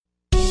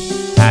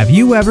Have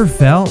you ever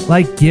felt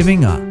like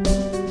giving up,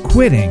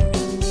 quitting,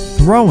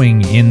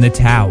 throwing in the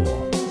towel?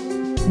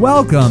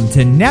 Welcome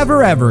to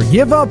Never Ever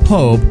Give Up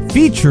Hope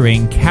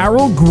featuring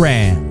Carol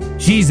Graham.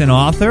 She's an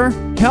author,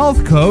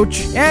 health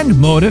coach, and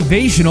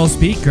motivational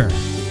speaker.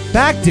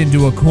 Backed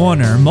into a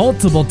corner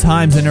multiple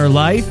times in her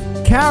life,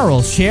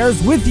 Carol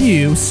shares with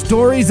you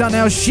stories on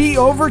how she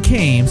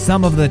overcame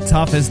some of the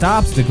toughest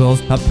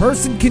obstacles a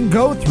person can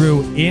go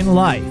through in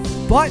life,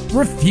 but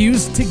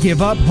refused to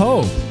give up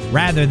hope.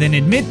 Rather than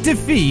admit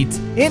defeat,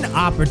 an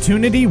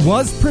opportunity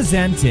was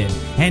presented,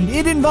 and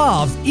it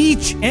involves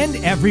each and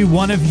every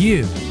one of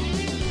you.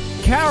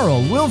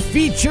 Carol will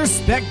feature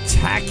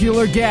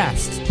spectacular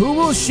guests who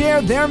will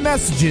share their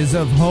messages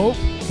of hope,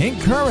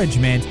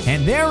 encouragement,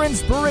 and their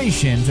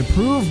inspiration to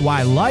prove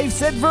why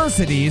life's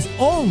adversities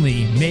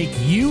only make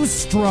you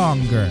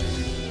stronger.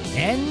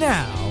 And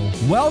now,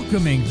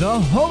 welcoming the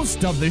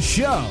host of the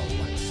show,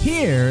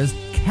 here's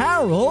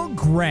Carol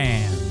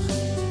Graham.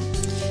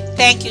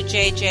 Thank you,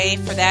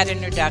 JJ, for that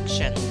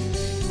introduction.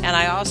 And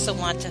I also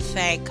want to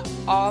thank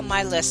all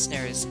my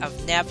listeners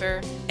of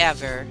Never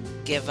Ever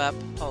Give Up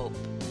Hope.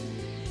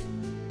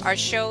 Our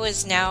show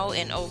is now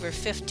in over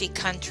 50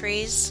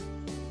 countries,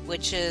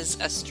 which is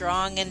a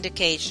strong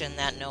indication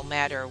that no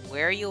matter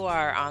where you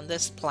are on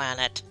this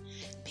planet,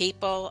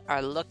 people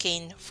are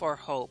looking for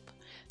hope.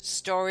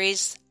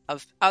 Stories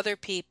of other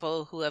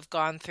people who have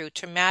gone through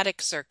traumatic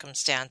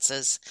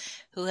circumstances,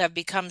 who have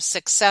become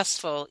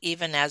successful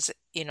even as,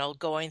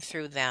 going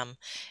through them,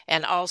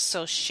 and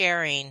also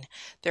sharing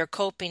their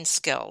coping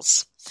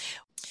skills.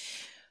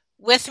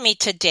 With me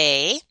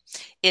today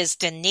is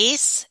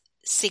Denise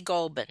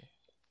Sigolban.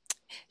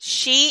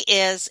 She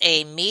is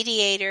a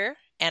mediator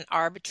and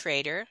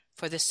arbitrator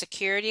for the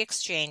Security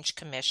Exchange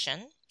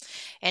Commission,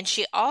 and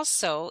she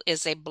also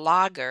is a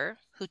blogger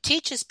who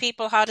teaches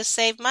people how to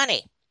save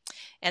money.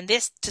 And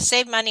this to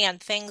save money on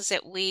things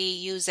that we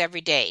use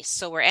every day.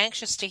 So we're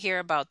anxious to hear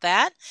about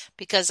that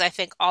because I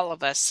think all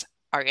of us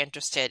are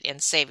interested in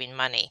saving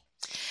money.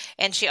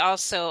 And she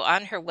also,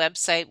 on her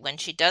website, when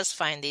she does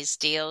find these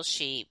deals,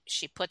 she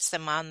puts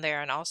them on there,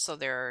 and also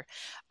there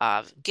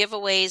are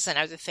giveaways and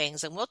other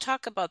things. And we'll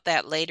talk about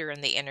that later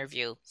in the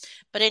interview.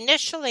 But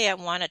initially, I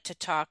wanted to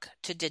talk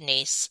to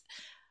Denise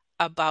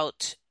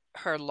about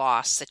her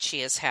loss that she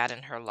has had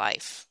in her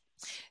life.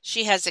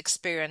 She has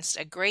experienced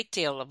a great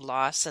deal of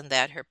loss in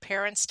that her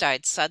parents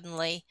died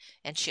suddenly,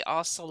 and she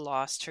also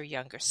lost her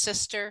younger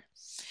sister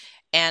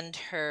and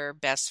her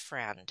best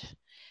friend.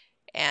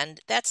 And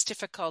that's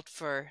difficult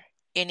for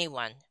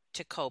anyone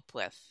to cope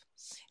with.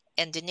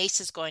 And Denise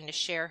is going to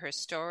share her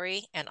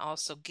story and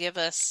also give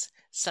us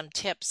some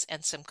tips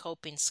and some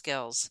coping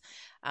skills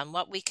on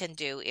what we can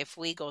do if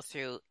we go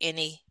through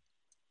any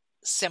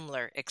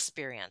similar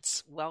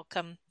experience.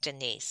 Welcome,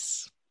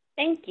 Denise.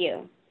 Thank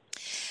you.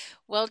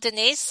 Well,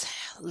 Denise,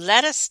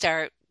 let us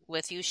start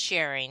with you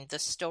sharing the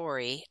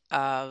story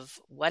of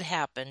what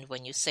happened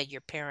when you said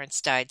your parents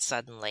died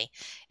suddenly,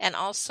 and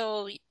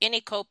also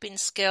any coping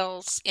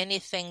skills,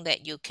 anything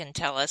that you can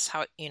tell us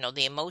how,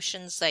 the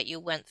emotions that you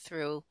went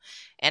through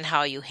and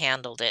how you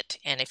handled it,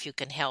 and if you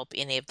can help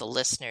any of the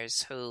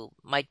listeners who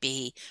might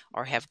be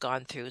or have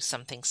gone through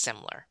something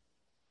similar.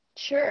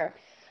 Sure.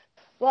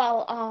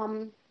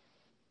 Well,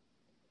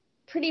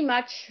 pretty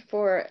much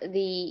for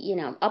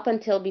the, up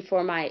until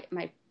before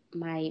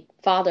my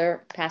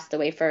father passed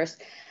away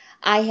first,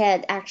 I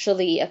had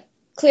actually a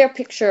clear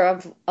picture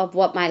of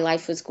what my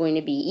life was going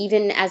to be.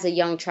 Even as a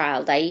young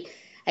child, I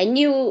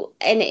knew,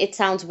 and it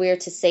sounds weird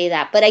to say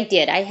that, but I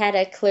did. I had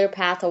a clear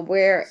path of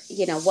where,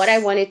 what I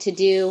wanted to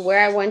do, where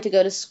I wanted to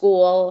go to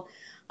school.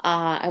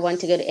 I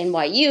wanted to go to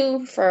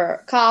NYU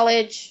for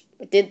college,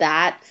 did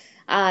that.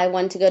 I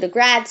wanted to go to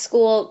grad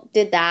school,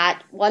 did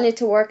that. Wanted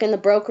to work in the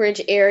brokerage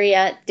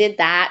area, did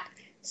that.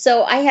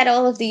 So I had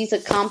all of these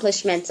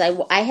accomplishments.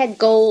 I had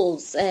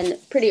goals and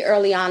pretty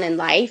early on in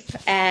life,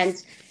 and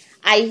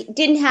I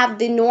didn't have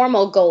the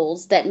normal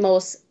goals that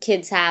most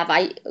kids have.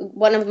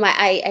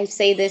 I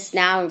say this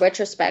now in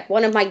retrospect.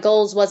 One of my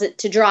goals wasn't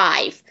to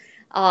drive,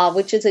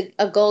 which is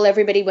a goal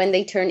everybody when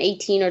they turn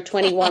 18 or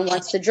 21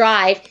 wants to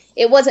drive.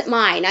 It wasn't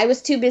mine. I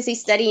was too busy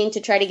studying to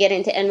try to get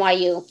into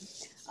NYU.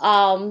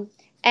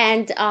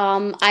 And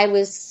I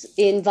was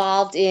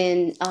involved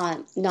in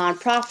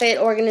nonprofit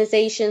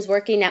organizations,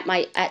 working at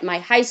my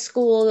high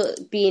school,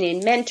 being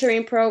in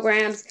mentoring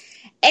programs,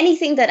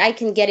 anything that I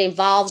can get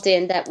involved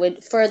in that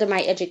would further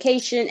my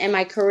education and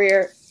my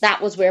career.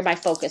 That was where my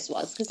focus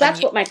was, because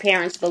that's what my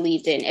parents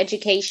believed in,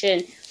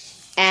 education,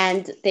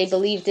 and they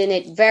believed in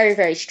it very,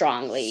 very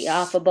strongly.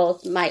 For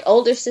both my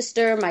older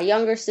sister, my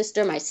younger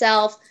sister,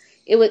 myself,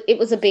 it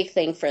was a big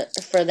thing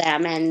for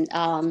them,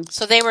 and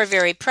so they were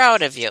very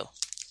proud of you.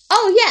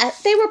 Oh yeah,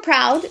 they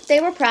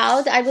were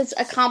proud. I was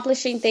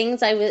accomplishing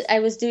things. I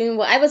was doing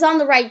I was on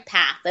the right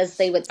path, as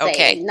they would say.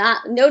 Okay.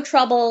 No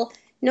trouble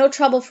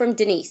from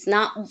Denise.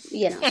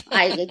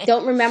 I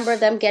don't remember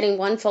them getting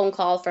one phone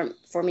call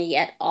for me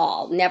at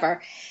all.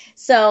 Never.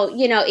 So,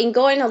 in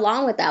going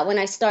along with that, when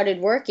I started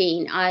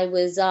working, I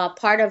was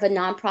part of a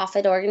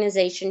nonprofit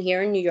organization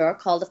here in New York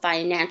called the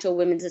Financial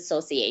Women's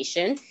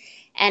Association.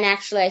 And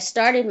actually, I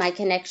started my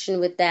connection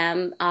with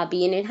them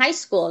being in high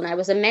school. And I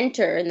was a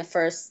mentor in the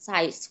first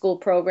high school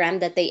program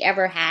that they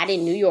ever had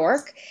in New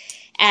York.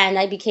 And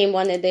I became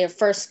one of their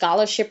first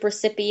scholarship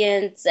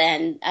recipients.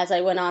 And as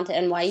I went on to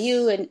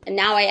NYU, and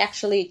now I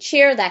actually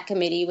chair that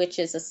committee, which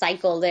is a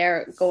cycle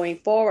there going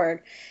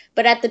forward.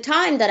 But at the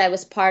time that I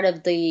was part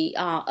of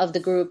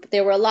the group,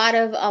 there were a lot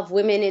of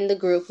women in the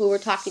group who were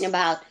talking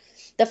about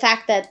the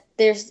fact that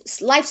their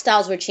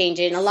lifestyles were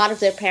changing. A lot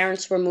of their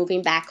parents were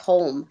moving back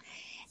home.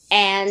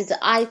 And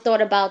I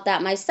thought about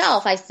that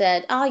myself. I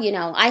said,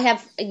 I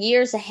have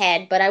years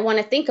ahead, but I want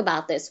to think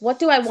about this. What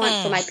do I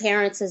want for my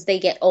parents as they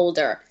get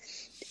older?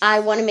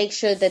 I want to make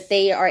sure that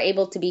they are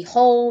able to be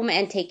home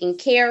and taken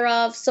care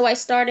of. So I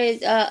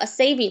started a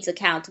savings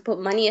account to put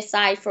money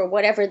aside for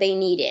whatever they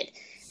needed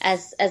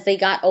as they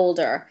got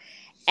older.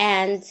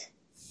 And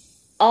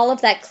all of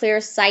that clear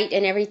sight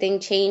and everything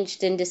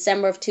changed in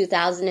December of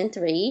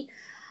 2003.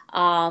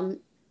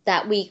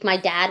 That week, my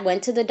dad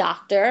went to the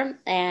doctor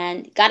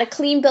and got a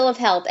clean bill of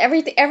health.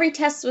 Every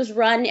test was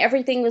run,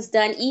 everything was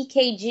done,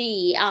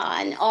 EKG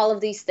and all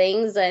of these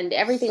things, and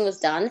everything was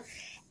done.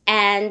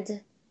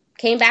 And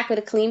came back with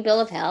a clean bill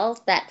of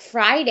health. That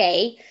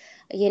Friday,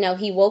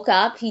 he woke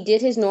up, he did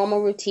his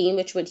normal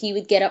routine, he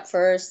would get up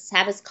first,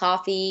 have his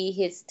coffee,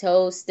 his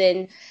toast,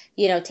 and,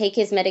 take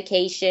his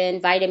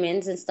medication,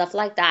 vitamins and stuff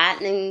like that,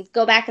 and then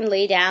go back and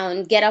lay down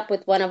and get up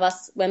with one of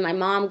us when my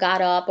mom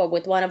got up, or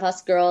with one of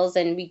us girls,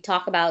 and we'd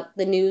talk about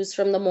the news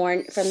from the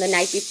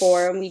night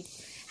before, and we'd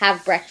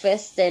have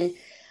breakfast. And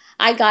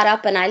I got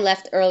up and I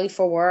left early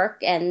for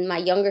work, and my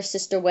younger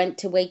sister went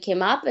to wake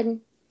him up,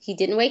 and he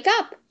didn't wake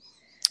up.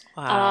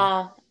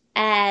 Wow.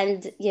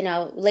 And,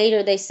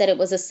 later they said it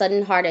was a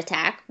sudden heart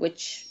attack,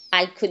 which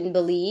I couldn't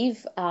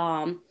believe,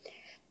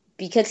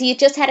 because he had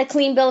just had a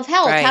clean bill of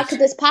health. Right. How could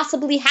this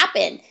possibly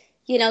happen?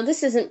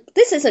 This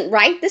isn't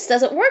right. This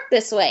doesn't work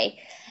this way.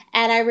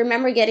 And I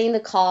remember getting the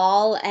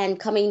call and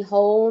coming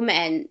home,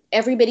 and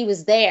everybody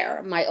was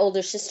there. My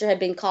older sister had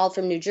been called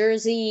from New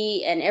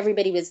Jersey, and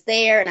everybody was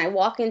there. And I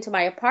walk into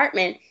my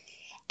apartment,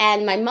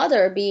 and my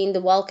mother, being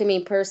the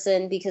welcoming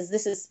person, because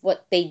this is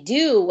what they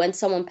do when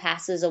someone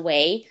passes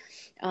away,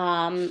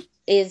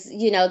 is,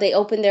 they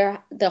open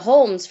the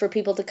homes for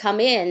people to come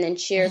in and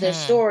share their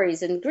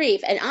stories and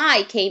grief. And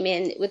I came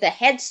in with a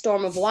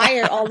headstorm of, why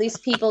are all these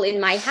people in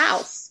my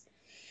house?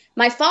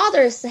 My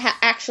father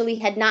actually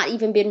had not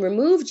even been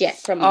removed yet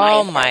from my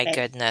apartment. Oh, my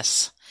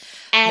goodness.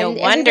 And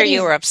no wonder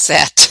you were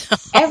upset.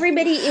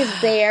 Everybody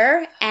is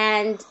there,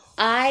 and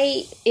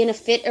I, in a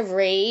fit of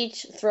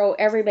rage, throw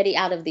everybody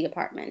out of the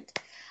apartment.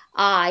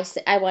 I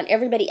want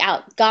everybody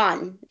out,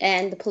 gone.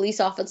 And the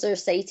police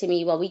officers say to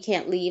me, well, we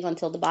can't leave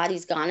until the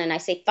body's gone. And I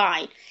say,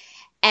 fine.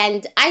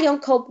 And I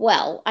don't cope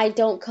well. I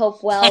don't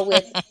cope well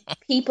with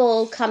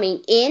people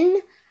coming in.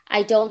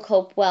 I don't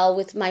cope well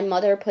with my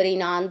mother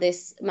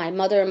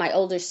and my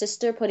older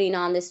sister putting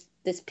on this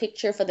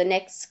picture for the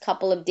next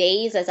couple of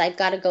days, as I've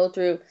got to go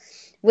through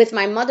with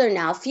my mother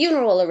now,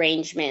 funeral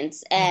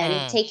arrangements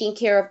and taking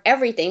care of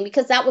everything,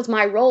 because that was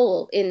my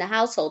role in the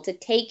household, to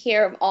take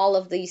care of all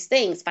of these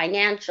things,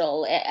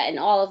 financial and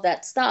all of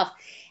that stuff.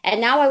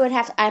 And now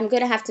I'm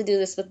going to have to do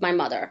this with my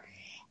mother.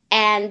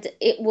 And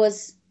it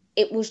was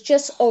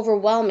just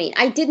overwhelming.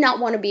 I did not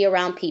want to be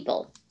around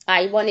people.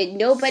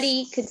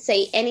 Nobody could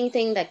say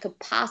anything that could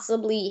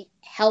possibly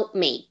help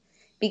me,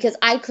 because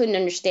I couldn't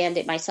understand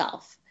it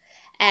myself.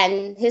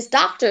 And his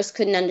doctors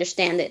couldn't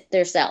understand it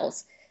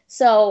themselves.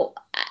 So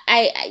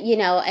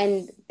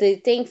and the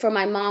thing for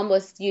my mom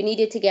was, you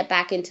needed to get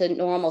back into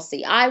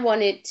normalcy. I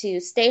wanted to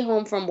stay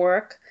home from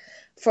work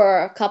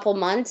for a couple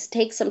months,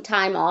 take some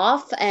time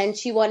off, and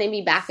she wanted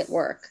me back at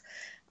work.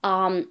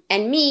 And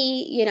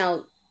me,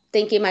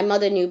 thinking my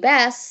mother knew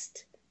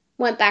best,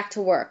 went back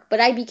to work. But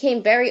I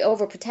became very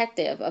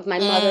overprotective of my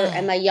mother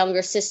and my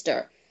younger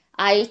sister.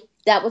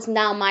 That was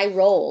now my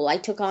role. I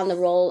took on the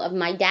role of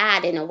my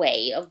dad in a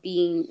way, of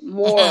being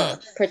more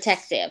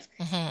protective.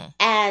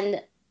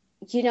 And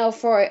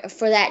for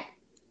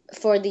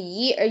a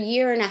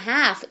year and a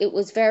half, it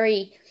was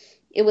very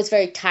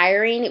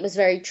tiring. It was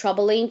very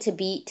troubling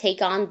to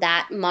take on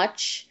that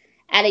much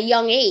at a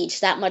young age,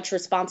 that much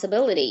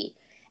responsibility.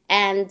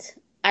 And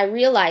I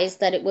realized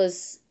that it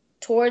was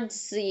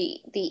towards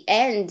the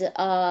beginning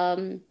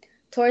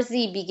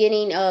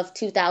of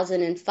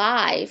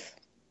 2005,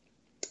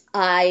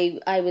 I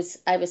was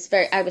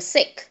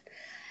sick.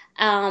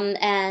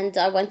 And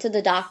I went to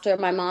the doctor.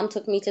 My mom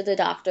took me to the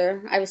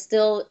doctor. I was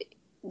still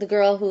the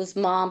girl whose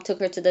mom took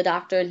her to the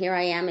doctor, and here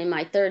I am in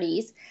my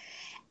 30s.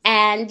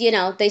 And,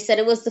 they said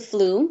it was the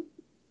flu.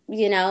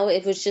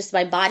 It was just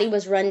my body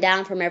was run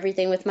down from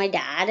everything with my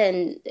dad,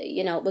 and,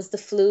 it was the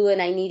flu, and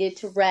I needed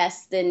to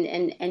rest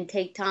and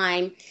take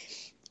time.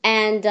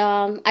 And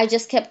I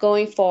just kept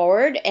going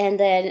forward. And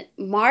then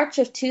March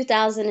of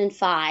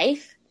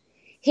 2005,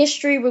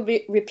 history would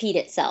repeat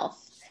itself.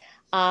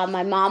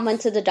 My mom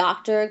went to the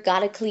doctor,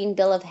 got a clean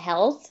bill of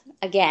health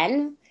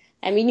again.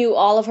 And we knew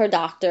all of her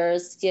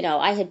doctors. You know,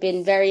 I had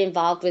been very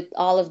involved with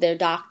all of their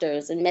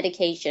doctors and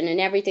medication and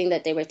everything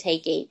that they were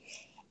taking.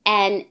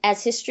 And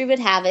as history would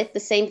have it, the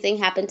same thing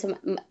happened to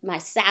my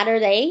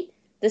Saturday.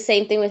 The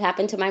same thing would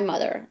happen to my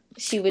mother.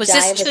 She would die.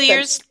 Was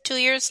this 2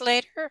 years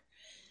later?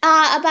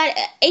 About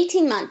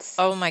 18 months.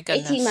 Oh my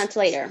goodness. 18 months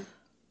later,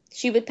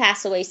 she would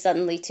pass away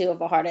suddenly too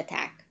of a heart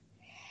attack.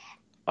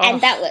 Oh.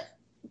 And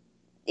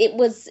it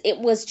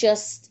was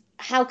just,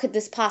 how could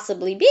this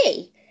possibly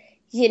be?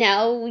 You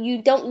know,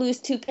 you don't lose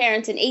two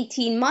parents in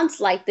 18 months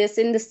like this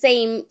in the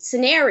same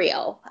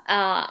scenario.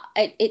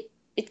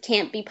 It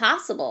can't be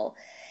possible.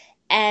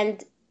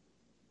 And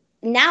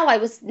now I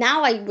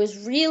was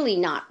really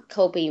not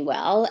coping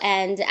well.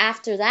 And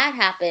after that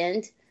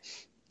happened,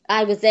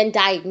 I was then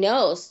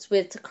diagnosed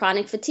with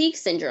chronic fatigue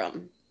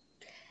syndrome.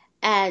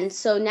 And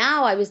so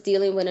now I was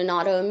dealing with an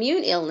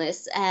autoimmune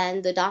illness,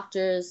 and the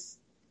doctors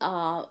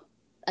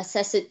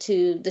assess it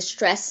to the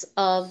stress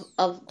of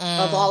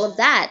all of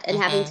that and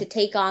having to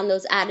take on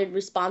those added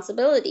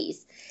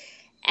responsibilities.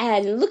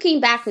 And looking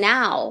back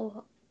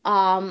now,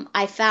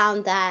 I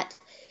found that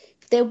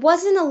there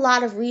wasn't a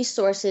lot of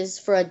resources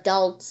for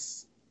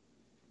adults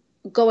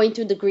going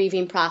through the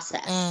grieving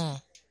process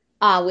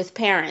with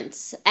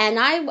parents. And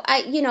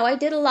I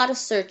did a lot of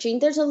searching.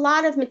 There's a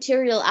lot of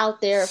material out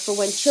there for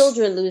when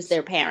children lose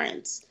their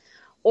parents,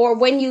 or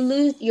when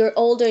you're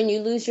older and you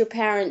lose your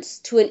parents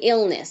to an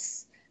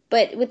illness.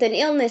 But with an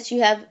illness,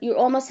 you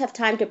almost have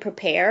time to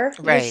prepare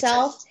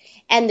yourself.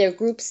 And there are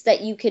groups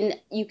that you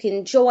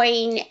can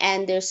join,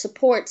 and there's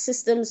support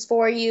systems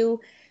for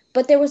you.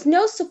 But there was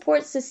no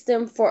support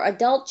system for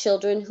adult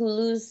children who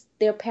lose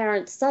their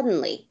parents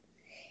suddenly.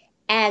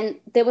 And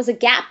there was a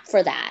gap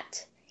for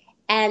that.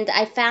 And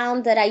I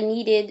found that I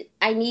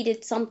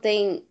needed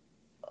something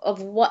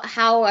of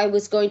how I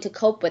was going to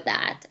cope with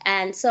that.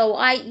 And so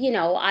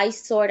I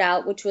sought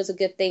out, which was a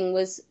good thing,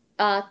 was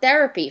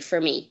therapy for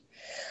me.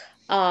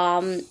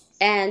 And,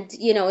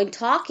 in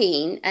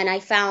talking, and I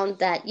found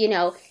that,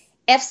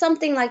 if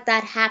something like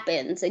that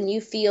happens and you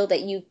feel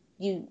that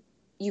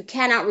you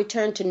cannot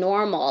return to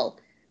normal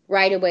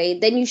right away,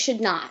 then you should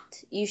not.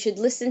 You should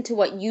listen to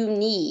what you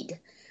need,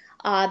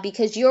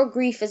 because your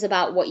grief is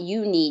about what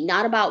you need,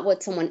 not about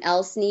what someone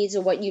else needs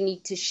or what you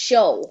need to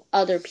show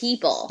other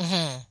people.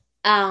 Mm-hmm.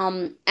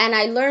 And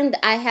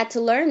I had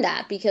to learn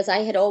that, because I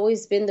had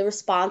always been the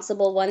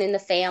responsible one in the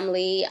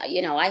family.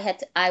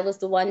 I was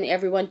the one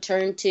everyone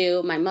turned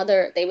to. My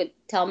mother, they would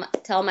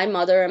tell my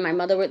mother, and my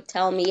mother would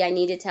tell me I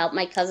needed to help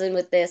my cousin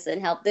with this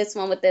and help this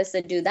one with this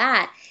and do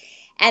that.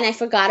 And I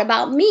forgot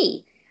about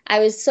me. I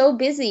was so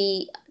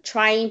busy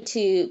trying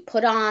to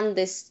put on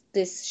this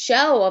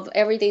show of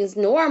everything's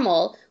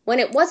normal when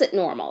it wasn't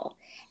normal.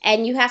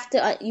 And you have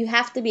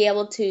to be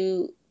able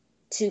to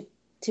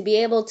be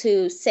able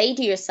to say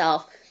to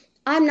yourself,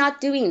 I'm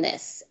not doing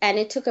this. And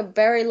it took a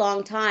very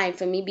long time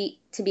for me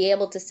to be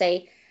able to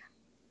say,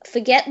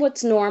 forget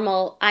what's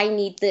normal, I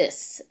need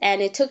this.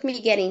 And it took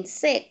me getting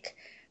sick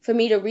for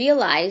me to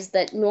realize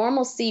that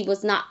normalcy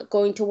was not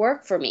going to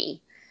work for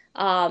me.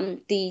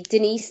 The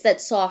Denise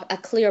that saw a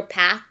clear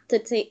path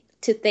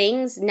to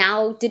things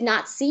now did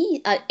not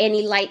see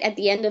any light at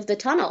the end of the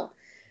tunnel.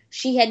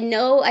 She had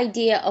no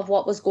idea of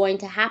what was going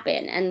to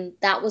happen, and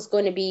that was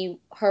going to be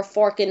her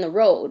fork in the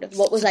road.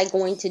 What was I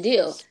going to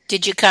do?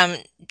 Did you come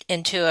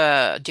into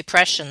a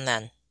depression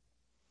then?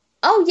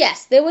 Oh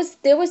yes, there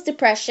was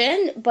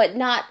depression, but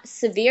not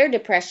severe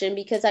depression,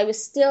 because I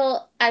was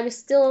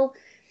still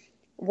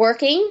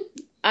working.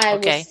 I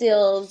was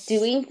still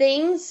doing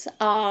things,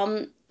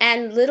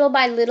 and little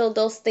by little,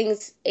 those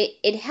things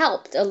it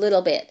helped a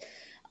little bit.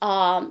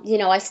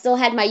 I still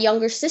had my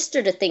younger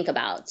sister to think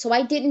about. So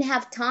I didn't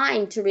have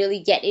time to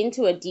really get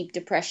into a deep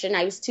depression.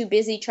 I was too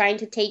busy trying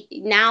to take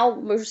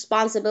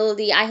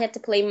responsibility. I had to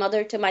play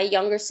mother to my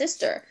younger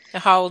sister.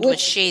 How old was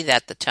she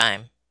at the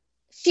time?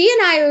 She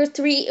and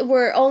I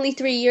were only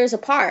 3 years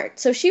apart.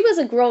 So she was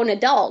a grown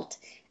adult,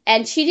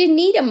 and she didn't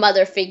need a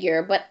mother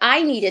figure, but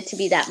I needed to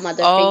be that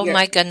mother figure. Oh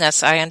my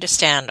goodness, I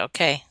understand.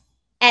 Okay.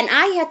 And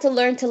I had to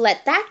learn to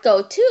let that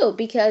go too,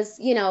 because,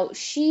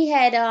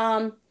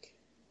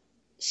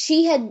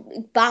 she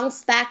had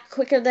bounced back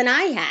quicker than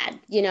I had.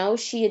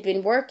 She had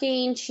been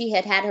working, she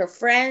had her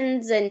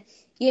friends, and,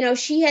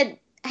 she had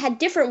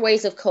different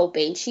ways of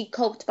coping. She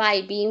coped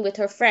by being with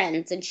her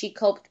friends, and she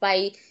coped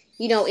by,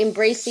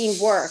 embracing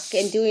work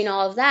and doing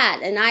all of that.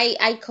 And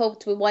I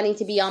coped with wanting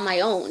to be on my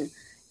own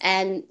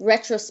and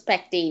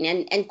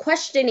retrospecting and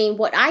questioning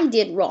what I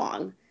did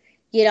wrong.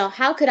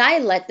 How could I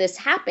let this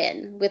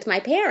happen with my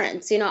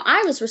parents?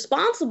 I was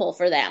responsible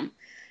for them.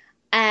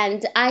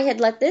 And I had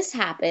let this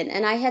happen,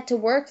 and I had to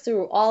work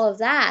through all of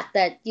that,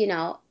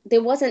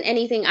 there wasn't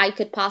anything I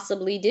could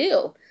possibly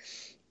do.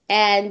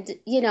 And,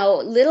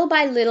 little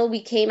by little,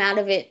 we came out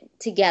of it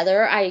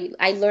together.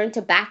 I learned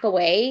to back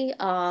away,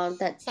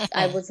 that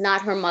I was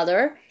not her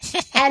mother.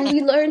 And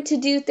we learned to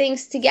do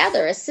things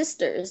together as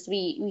sisters.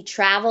 We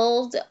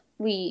traveled.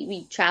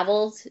 We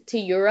traveled to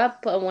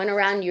Europe, went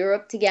around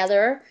Europe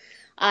together.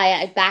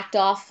 I backed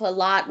off a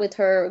lot with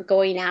her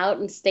going out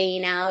and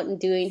staying out and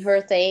doing her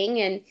thing.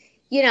 And,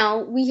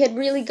 we had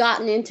really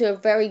gotten into a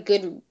very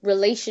good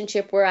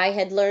relationship where I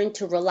had learned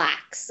to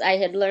relax. I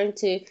had learned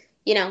to,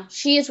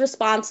 she is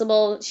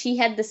responsible. She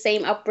had the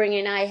same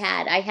upbringing I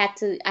had. I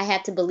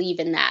had to believe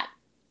in that.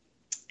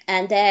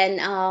 And then,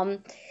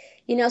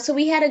 so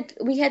we had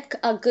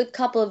a good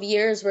couple of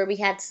years where we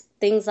had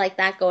things like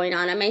that going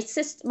on. And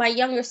my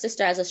younger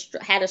sister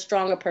had a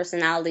stronger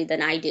personality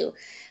than I do.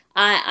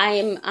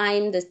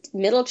 I'm the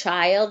middle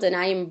child, and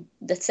I'm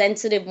the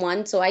sensitive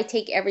one, so I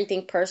take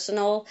everything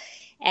personal.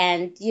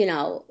 And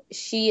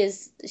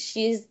she's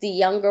the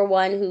younger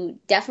one who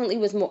definitely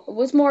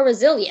was more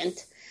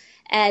resilient.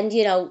 And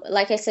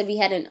like I said,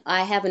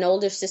 I have an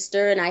older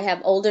sister, and I have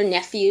older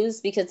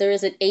nephews, because there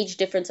is an age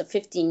difference of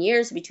 15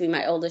 years between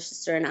my older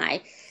sister and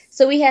I.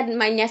 So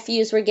my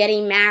nephews were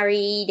getting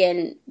married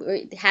and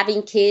were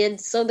having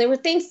kids, so there were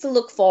things to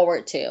look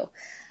forward to.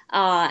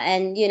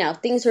 And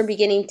things were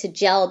beginning to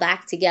gel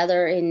back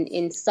together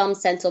in some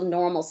sense of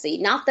normalcy.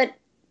 Not that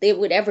it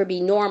would ever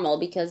be normal,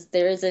 because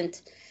there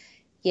isn't,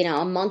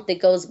 a month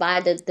that goes by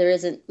that there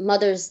isn't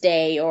Mother's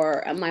Day,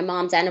 or my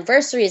mom's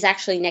anniversary is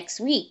actually next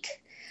week.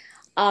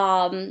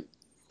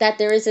 That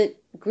there isn't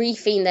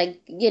grieving that,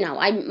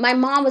 my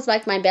mom was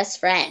like my best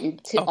friend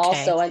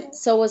also, and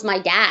so was my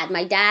dad.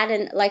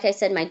 And like I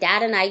said, my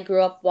dad and I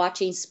grew up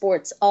watching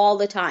sports all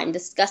the time,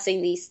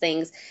 discussing these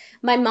things.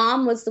 My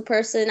mom was the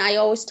person I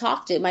always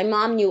talked to. My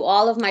mom knew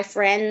all of my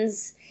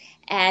friends,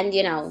 and,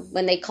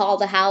 when they called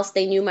the house,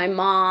 they knew my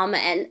mom.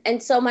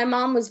 And so my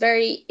mom was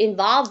very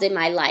involved in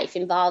my life,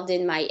 involved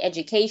in my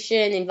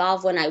education,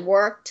 involved when I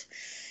worked.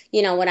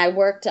 When I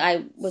worked,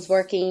 I was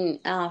working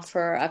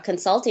for a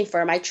consulting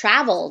firm. I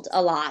traveled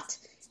a lot,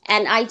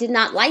 and I did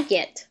not like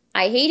it.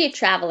 I hated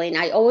traveling.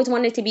 I always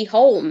wanted to be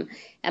home.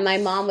 And my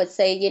mom would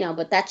say,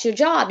 but that's your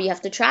job. You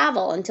have to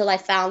travel, until I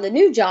found a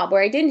new job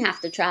where I didn't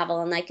have to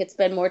travel and I could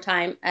spend more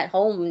time at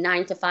home,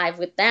 9 to 5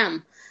 with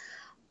them.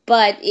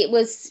 But it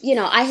was,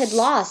 I had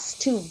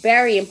lost 2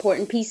 very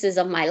important pieces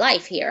of my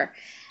life here.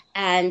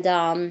 And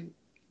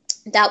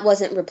that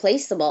wasn't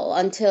replaceable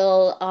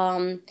until,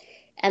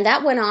 and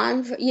that went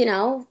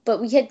on,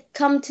 but we had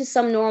come to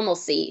some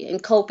normalcy in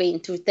coping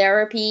through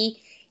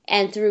therapy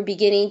and through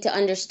beginning to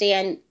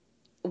understand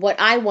what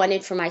I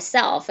wanted for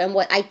myself and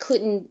what I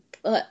couldn't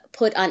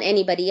put on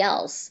anybody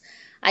else.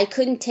 I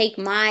couldn't take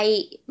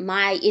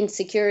my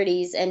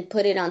insecurities and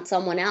put it on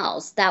someone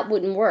else. That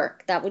wouldn't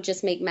work. That would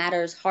just make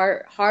matters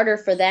harder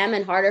for them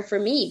and harder for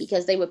me,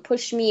 because they would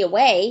push me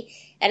away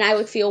and I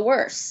would feel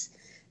worse.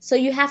 So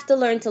you have to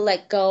learn to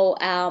let go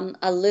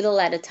a little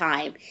at a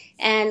time.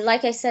 And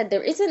like I said,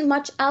 there isn't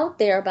much out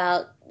there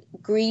about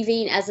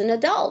grieving as an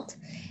adult.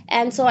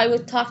 And so I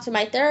would talk to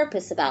my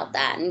therapist about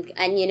that.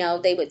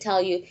 And they would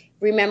tell you,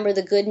 remember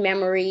the good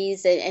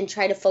memories and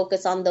try to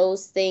focus on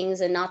those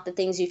things and not the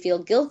things you feel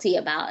guilty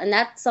about. And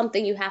that's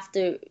something you have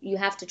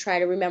to try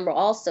to remember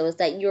also, is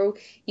that you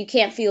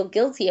can't feel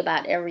guilty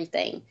about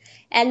everything.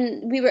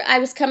 And I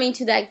was coming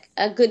to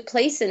a good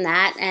place in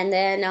that. And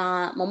then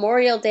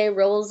Memorial Day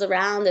rolls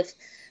around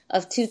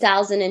of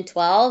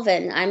 2012,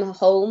 and I'm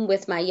home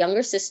with my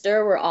younger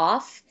sister. We're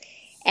off,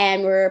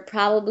 and we're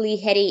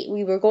probably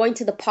we were going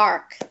to the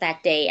park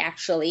that day,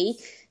 actually.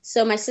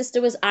 So my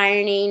sister was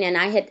ironing, and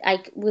I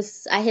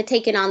had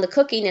taken on the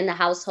cooking in the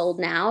household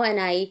now, and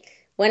I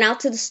went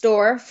out to the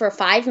store for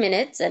 5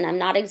 minutes, and I'm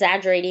not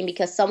exaggerating,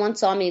 because someone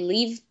saw me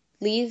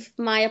leave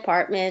my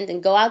apartment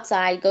and go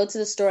outside, go to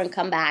the store and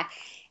come back,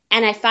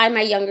 and I find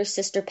my younger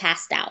sister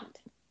passed out.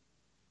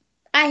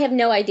 I have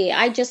no idea.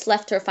 I just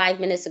left her 5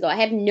 minutes ago. I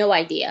have no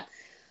idea.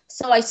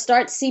 So I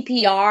start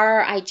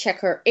CPR, I check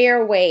her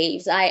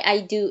airwaves,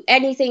 I do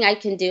anything I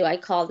can do. I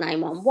call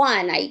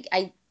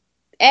 911,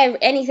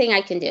 anything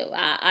I can do.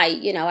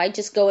 I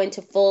just go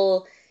into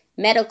full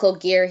medical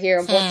gear here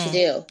of what to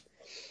do.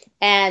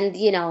 And,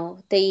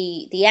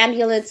 the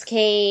ambulance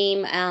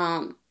came,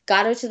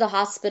 got her to the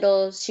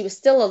hospital. She was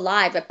still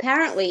alive.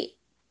 Apparently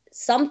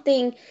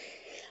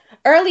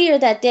earlier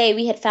that day,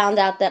 we had found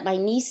out that my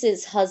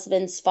niece's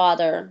husband's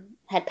father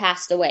had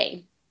passed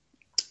away.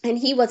 And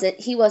he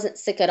wasn't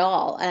sick at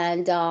all.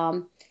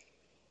 And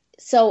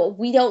so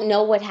we don't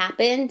know what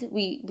happened.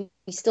 We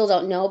still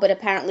don't know, but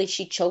apparently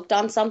she choked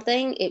on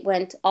something. It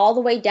went all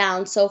the way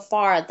down so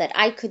far that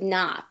I could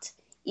not,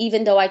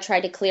 even though I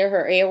tried to clear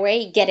her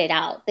airway, get it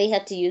out. They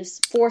had to use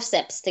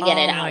forceps to get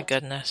it out. Oh my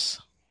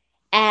goodness.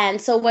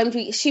 And so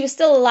she was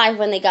still alive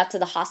when they got to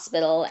the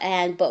hospital,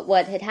 but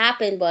what had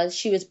happened was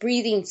she was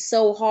breathing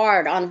so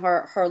hard on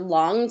her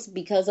lungs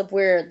because of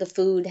where the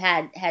food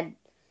had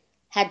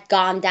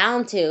gone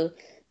down to,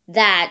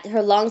 that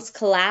her lungs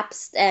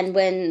collapsed, and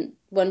when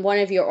one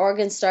of your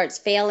organs starts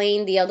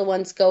failing, the other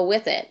ones go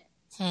with it.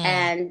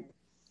 And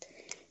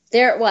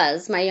there it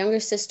was. My younger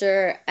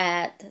sister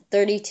at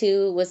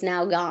 32 was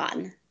now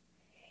gone.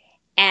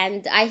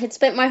 And I had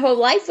spent my whole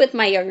life with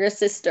my younger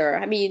sister.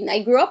 I mean,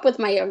 I grew up with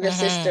my younger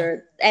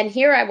sister, and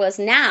here I was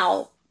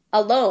now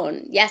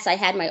alone. Yes, I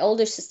had my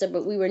older sister,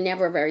 but we were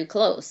never very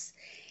close.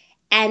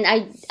 And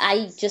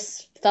I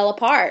just fell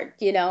apart,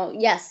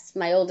 Yes,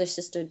 my older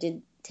sister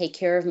did take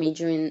care of me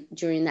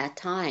during that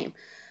time.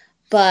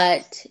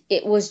 but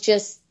it was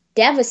just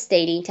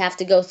devastating to have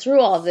to go through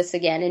all of this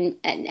again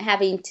and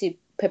having to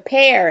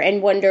prepare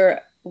and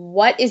wonder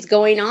what is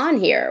going on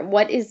here.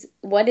 What is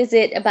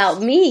it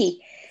about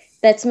me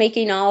that's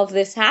making all of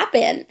this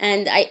happen?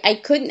 And I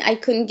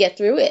couldn't get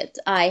through it.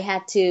 I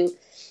had to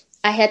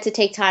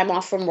take time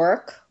off from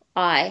work.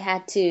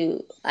 I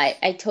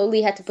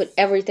totally had to put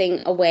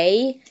everything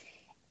away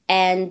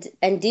and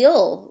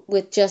deal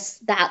with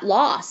just that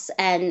loss.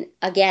 And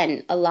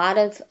again, a lot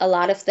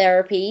of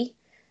therapy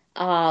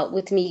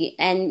with me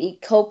and me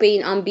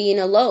coping on being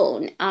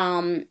alone.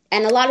 And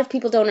a lot of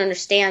people don't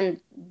understand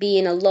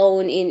being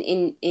alone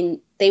in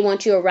they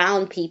want you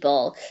around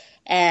people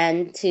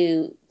and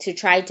to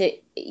try to,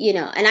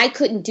 and I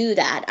couldn't do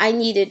that. I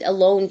needed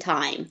alone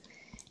time.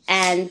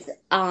 And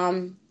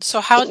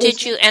so how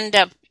did you end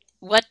up,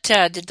 what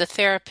did the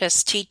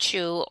therapist teach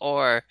you,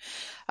 or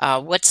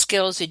what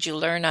skills did you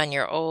learn on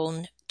your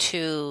own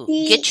to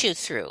get you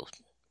through?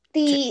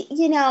 I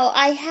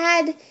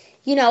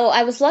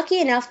was lucky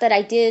enough that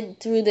I did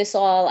through this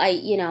all.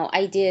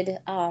 I did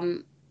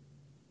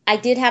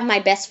have my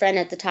best friend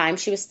at the time.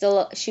 She was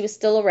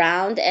still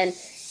around, and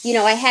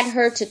I had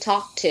her to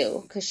talk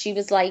to because she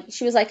was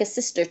like a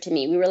sister to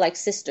me. We were like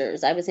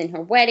sisters. I was in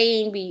her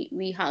wedding.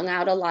 We hung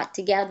out a lot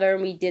together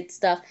and we did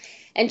stuff,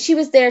 and she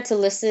was there to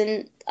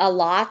listen a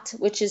lot,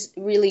 which is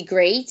really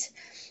great.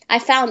 I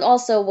found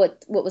also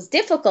what was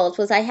difficult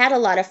was I had a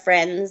lot of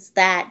friends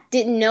that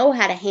didn't know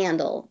how to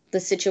handle the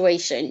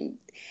situation.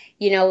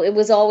 It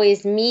was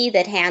always me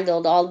that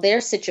handled all their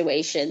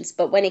situations.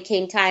 But when it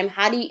came time,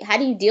 how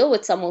do you deal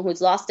with someone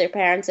who's lost their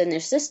parents and their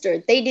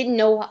sister? They didn't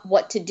know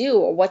what to do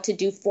or what to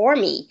do for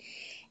me.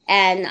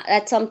 And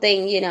that's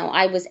something,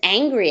 I was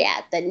angry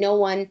at, that no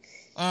one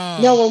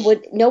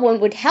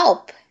would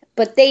help.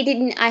 But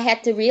I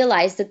had to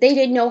realize that they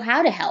didn't know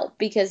how to help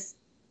because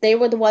they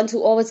were the ones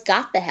who always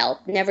got the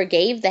help, never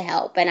gave the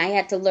help. And I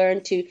had to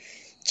learn to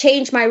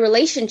change my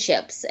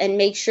relationships and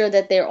make sure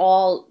that they're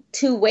all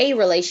two-way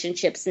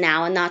relationships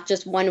now and not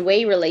just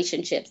one-way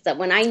relationships, that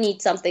when I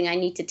need something, I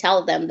need to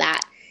tell them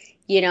that,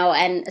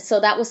 and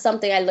so that was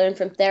something I learned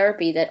from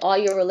therapy, that all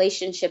your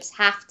relationships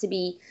have to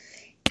be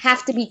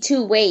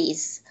two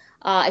ways.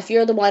 If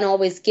you're the one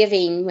always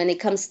giving, when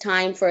it comes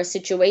time for a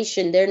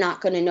situation, they're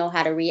not going to know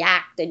how to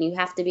react, and you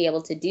have to be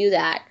able to do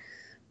that.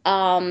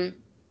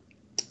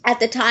 At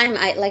the time,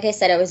 like I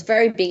said, I was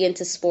very big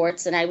into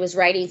sports, and I was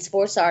writing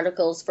sports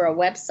articles for a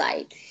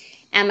website.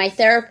 And my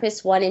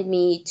therapist wanted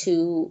me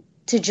to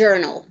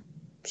journal.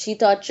 She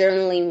thought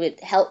journaling would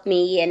help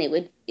me, and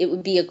it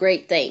would be a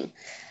great thing.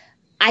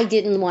 I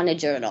didn't want to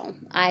journal.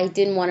 I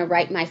didn't want to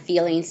write my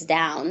feelings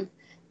down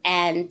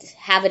and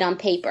have it on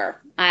paper.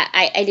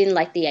 I didn't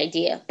like the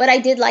idea, but I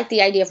did like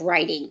the idea of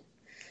writing.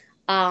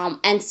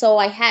 And so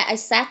I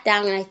sat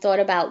down and I thought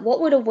about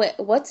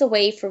what's a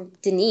way for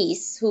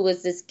Denise, who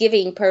was this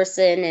giving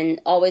person and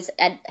always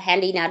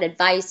handing out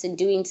advice and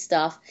doing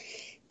stuff,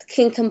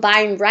 can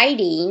combine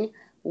writing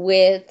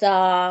with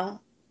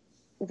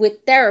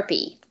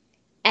therapy.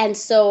 And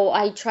so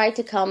I tried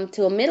to come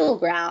to a middle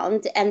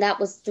ground, and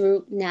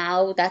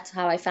that's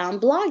how I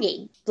found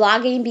blogging.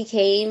 Blogging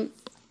became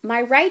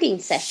my writing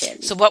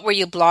session. So what were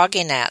you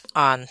blogging at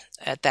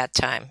that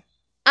time?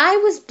 I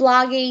was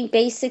blogging,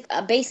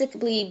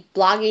 basically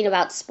blogging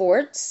about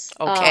sports.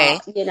 Okay.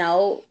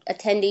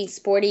 Attending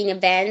sporting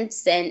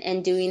events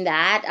and doing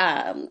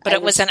that. But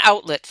it was an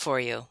outlet for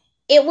you.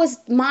 It was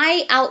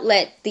my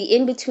outlet, the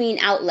in-between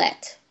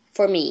outlet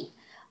for me,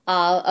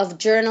 of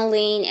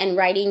journaling and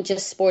writing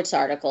just sports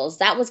articles.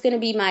 That was going to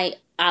be my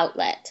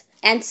outlet.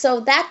 And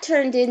so that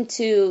turned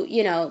into,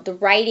 the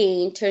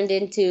writing turned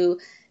into,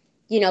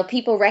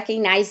 people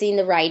recognizing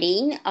the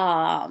writing,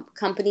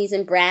 companies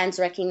and brands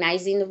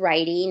recognizing the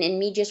writing, and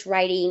me just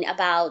writing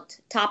about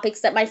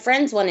topics that my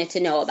friends wanted to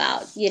know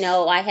about.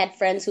 I had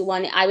friends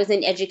I was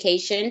in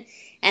education,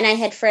 and I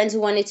had friends who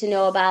wanted to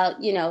know about,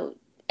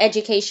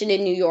 education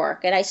in New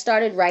York. And I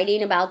started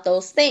writing about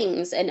those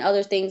things and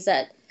other things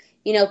that,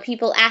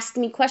 people asked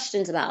me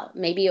questions about.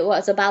 Maybe it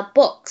was about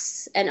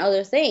books and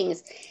other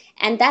things.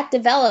 And that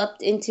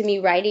developed into me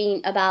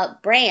writing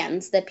about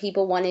brands that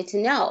people wanted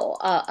to know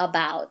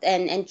about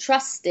and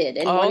trusted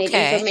and wanted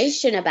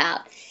information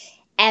about.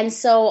 And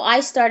so I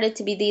started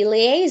to be the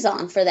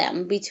liaison for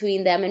them,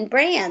 between them and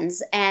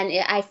brands. And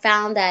I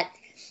found that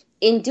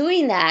in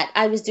doing that,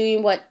 I was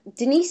doing what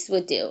Denise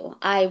would do.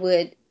 I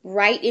would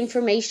write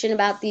information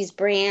about these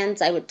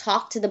brands. I would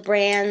talk to the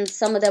brands.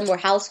 Some of them were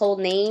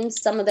household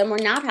names. Some of them were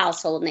not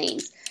household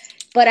names.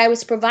 But I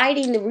was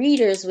providing the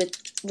readers with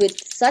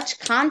such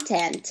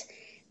content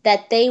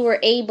that they were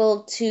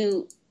able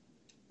to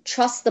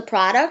trust the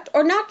product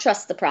or not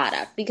trust the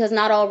product, because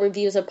not all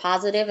reviews are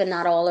positive and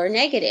not all are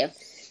negative.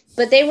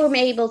 But they were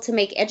able to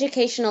make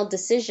educational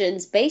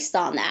decisions based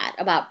on that,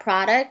 about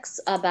products,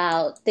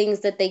 about things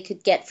that they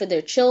could get for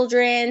their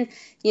children,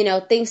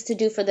 things to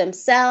do for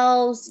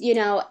themselves,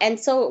 and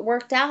so it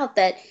worked out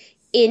that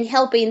in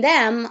helping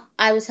them,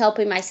 I was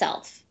helping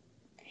myself.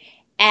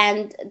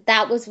 And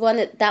that was one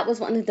of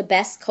the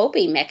best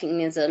coping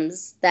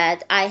mechanisms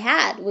that I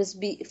had, was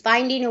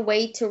finding a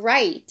way to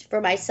write for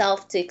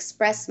myself, to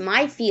express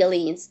my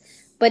feelings,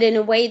 but in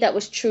a way that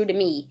was true to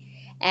me.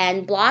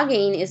 And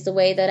blogging is the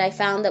way that I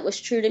found that was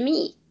true to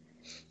me.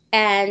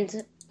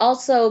 And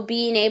also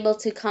being able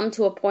to come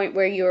to a point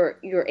where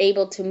you're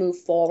able to move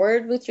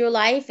forward with your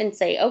life and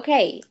say,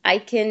 okay, I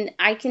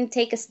can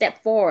take a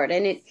step forward.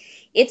 And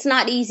it's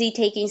not easy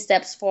taking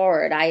steps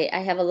forward.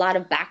 I have a lot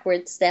of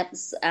backward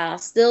steps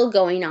still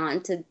going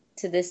on to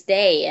this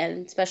day,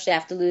 and especially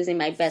after losing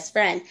my best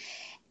friend.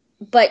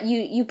 But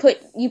you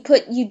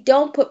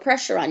don't put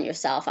pressure on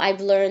yourself. I've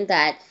learned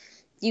that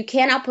you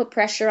cannot put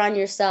pressure on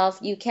yourself.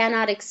 You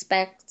cannot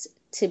expect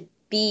to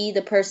be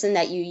the person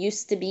that you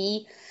used to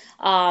be.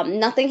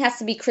 Nothing has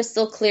to be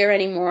crystal clear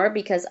anymore,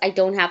 because I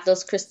don't have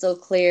those crystal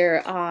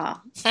clear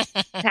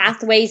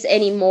pathways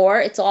anymore.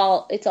 It's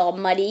all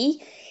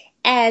muddy.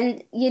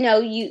 And,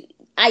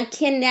 I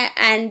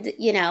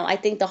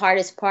think the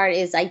hardest part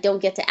is I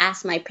don't get to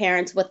ask my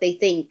parents what they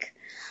think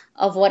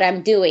of what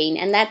I'm doing.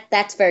 And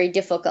that's very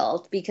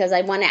difficult, because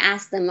I want to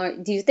ask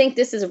them, do you think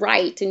this is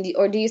right?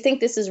 Or do you think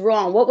this is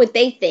wrong? What would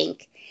they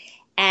think?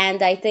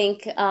 And I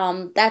think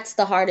that's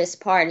the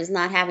hardest part, is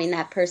not having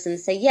that person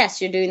say,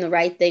 yes, you're doing the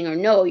right thing, or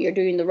no, you're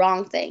doing the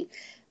wrong thing.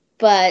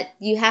 But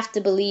you have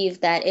to believe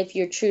that if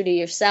you're true to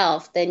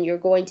yourself, then you're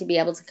going to be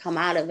able to come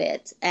out of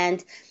it.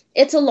 And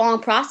it's a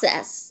long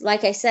process.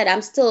 Like I said,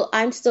 I'm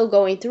still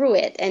going through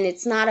it. And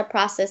it's not a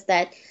process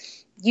that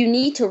you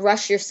need to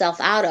rush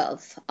yourself out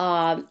of.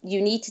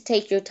 You need to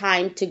take your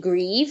time to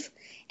grieve.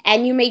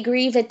 And you may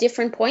grieve at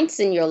different points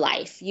in your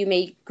life. You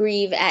may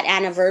grieve at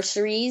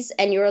anniversaries,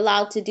 and you're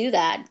allowed to do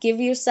that. Give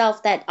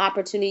yourself that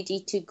opportunity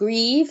to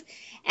grieve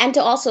and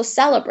to also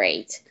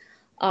celebrate.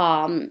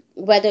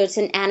 Whether it's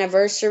an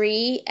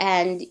anniversary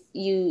and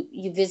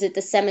you visit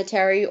the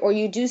cemetery, or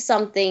you do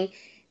something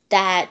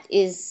that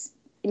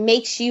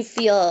makes you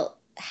feel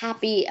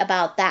happy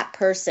about that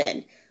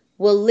person,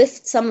 will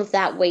lift some of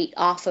that weight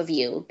off of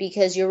you,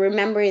 because you're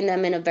remembering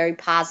them in a very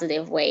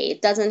positive way.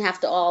 It doesn't have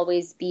to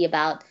always be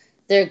about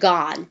they're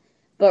gone,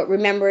 but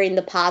remembering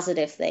the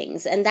positive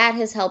things. And that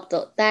has helped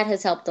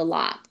a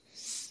lot,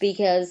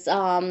 because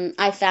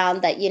I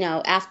found that,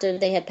 after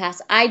they had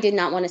passed, I did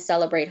not want to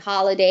celebrate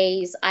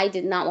holidays. I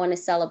did not want to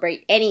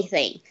celebrate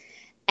anything.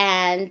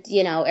 And,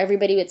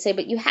 everybody would say,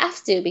 but you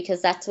have to,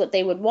 because that's what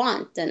they would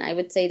want. And I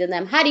would say to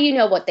them, how do you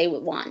know what they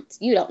would want?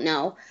 You don't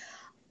know.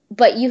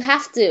 But you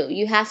have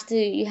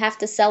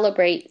to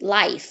celebrate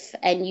life,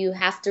 and you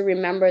have to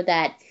remember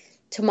that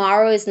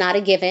tomorrow is not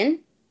a given,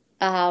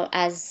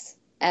 as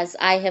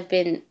I have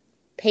been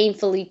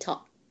painfully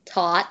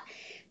taught.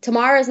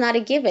 Tomorrow is not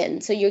a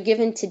given. So you're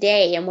given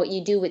today, and what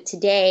you do with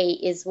today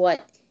is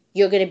what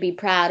you're going to be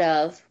proud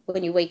of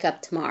when you wake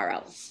up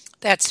tomorrow.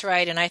 That's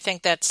right. And I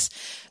think that's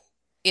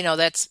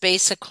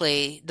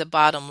basically the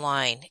bottom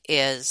line,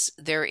 is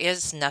there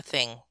is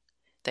nothing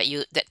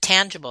that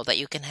tangible that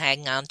you can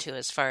hang on to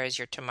as far as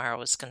your tomorrow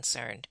is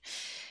concerned.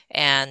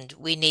 And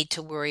we need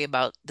to worry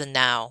about the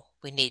now.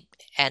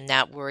 And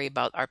not worry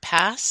about our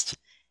past,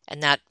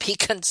 and not be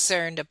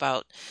concerned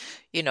about,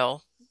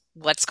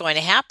 what's going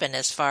to happen,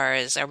 as far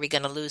as, are we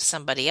going to lose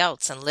somebody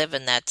else, and live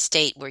in that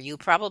state where you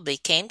probably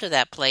came to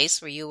that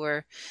place where you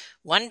were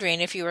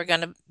wondering if you were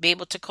going to be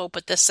able to cope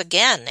with this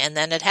again, and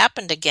then it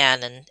happened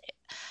again. And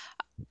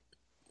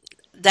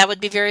that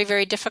would be very,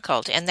 very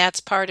difficult. And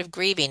that's part of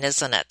grieving,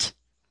 isn't it?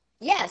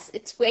 Yes,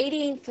 it's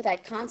waiting for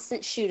that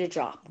constant shoe to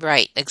drop.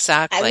 Right,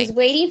 exactly. I was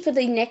waiting for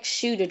the next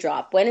shoe to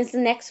drop. When is the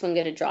next one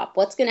going to drop?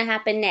 What's going to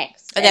happen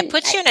next? And that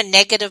puts you in a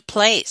negative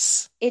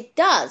place. It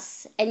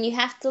does. And you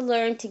have to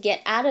learn to get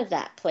out of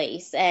that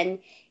place. And,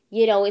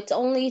 it's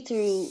only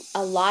through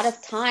a lot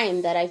of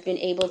time that I've been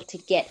able to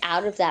get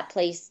out of that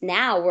place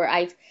now, where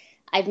I've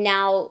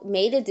now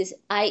made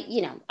I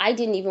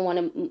didn't even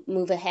want to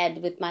move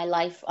ahead with my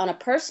life on a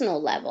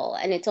personal level.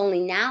 And it's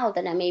only now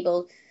that I'm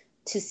able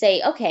to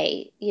say,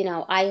 okay,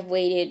 I've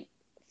waited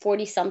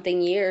 40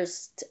 something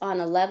years on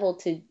a level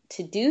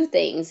to do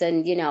things.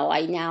 And,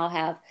 I now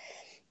have,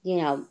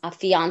 a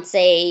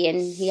fiance,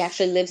 and he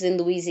actually lives in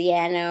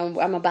Louisiana.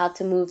 I'm about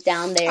to move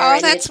down there.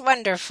 Oh, that's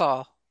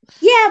wonderful.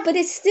 Yeah, but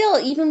it's still,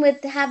 even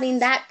with having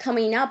that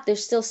coming up,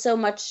 there's still so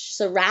much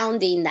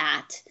surrounding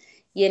that.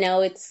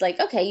 It's like,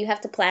 okay, you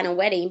have to plan a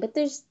wedding, but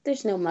there's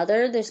no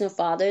mother, there's no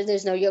father,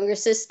 there's no younger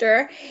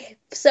sister.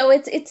 So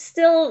it's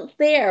still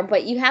there,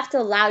 but you have to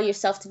allow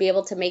yourself to be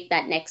able to make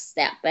that next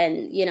step.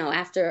 And,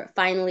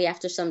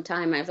 after some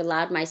time, I've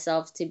allowed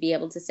myself to be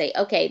able to say,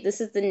 okay, this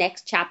is the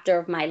next chapter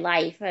of my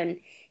life. And,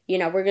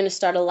 we're going to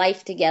start a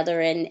life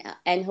together,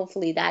 and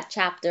hopefully that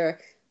chapter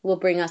will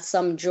bring us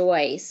some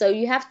joy. So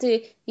you have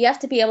to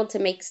be able to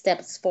make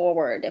steps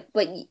forward.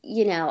 But,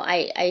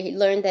 I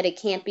learned that it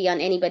can't be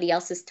on anybody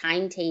else's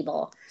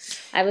timetable.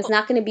 I was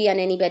not going to be on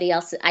anybody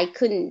else. I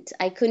couldn't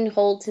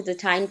hold to the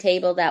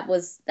timetable that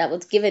was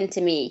given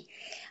to me.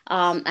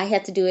 I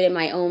had to do it in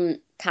my own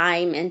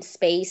time and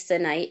space,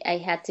 and I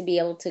had to be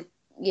able to,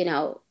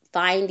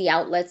 find the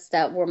outlets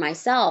that were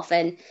myself.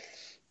 And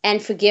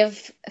and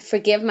forgive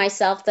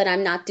myself that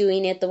I'm not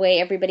doing it the way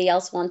everybody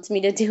else wants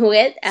me to do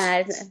it.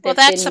 Well,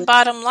 that's the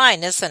bottom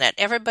line, isn't it?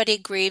 Everybody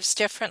grieves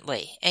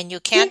differently, and you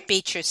can't Yeah,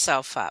 beat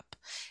yourself up.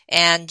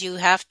 And you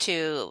have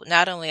to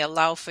not only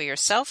allow for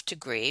yourself to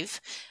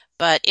grieve,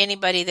 but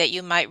anybody that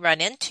you might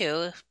run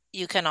into,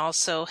 you can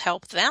also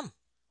help them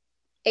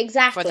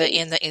exactly.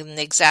 in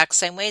the exact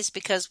same ways,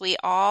 because we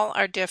all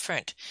are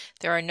different.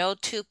 There are no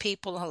two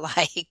people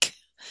alike.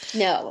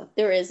 No,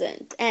 there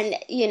isn't. And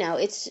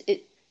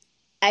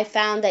I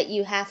found that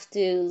you have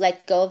to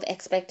let go of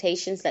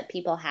expectations that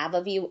people have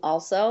of you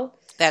also.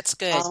 That's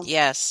good. Um,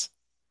 Yes.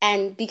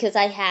 and because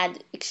I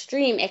had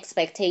extreme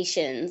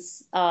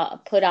expectations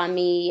put on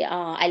me,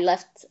 I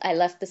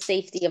left the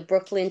safety of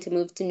Brooklyn to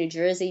move to New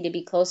Jersey to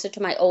be closer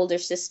to my older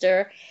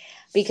sister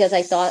because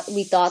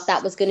we thought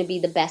that was going to be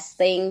the best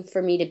thing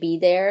for me to be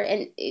there,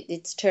 and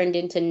it's turned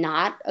into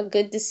not a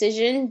good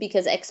decision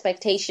because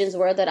expectations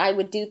were that I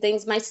would do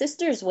things my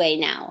sister's way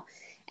now.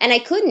 And I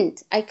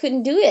couldn't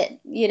do it.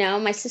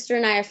 My sister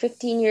and I are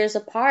 15 years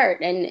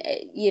apart, and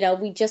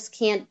we just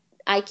can't.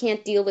 I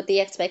can't deal with the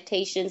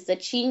expectations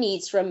that she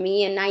needs from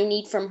me and I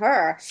need from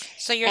her.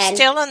 So you're And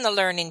still in the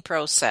learning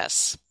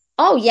process.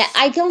 oh yeah,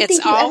 I don't It's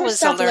think you ever always a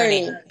stop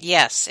learning. learning.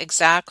 Yes,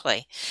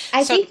 exactly.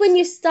 I So think when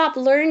you stop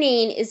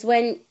learning is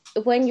when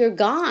you're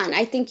gone.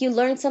 I think you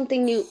learn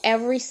something new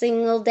every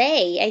single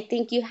day. I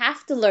think you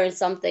have to learn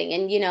something,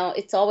 and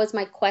it's always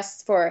my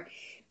quest for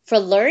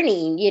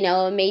learning.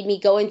 It made me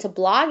go into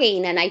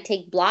blogging, and I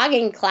take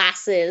blogging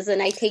classes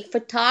and I take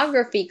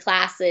photography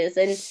classes,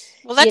 and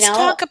Well, you let's know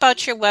talk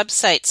about your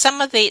website.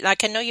 Some of the,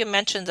 like I know you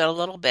mentioned it a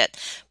little bit,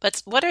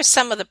 but what are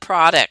some of the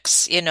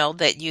products,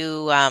 that you,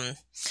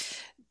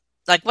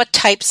 like what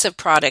types of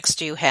products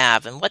do you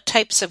have and what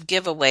types of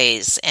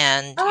giveaways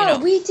and. Oh,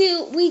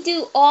 we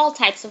do all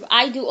types of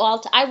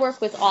I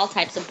work with all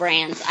types of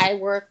brands. I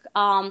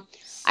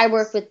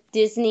work with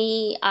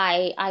Disney.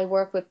 I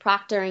work with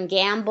Procter and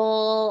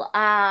Gamble.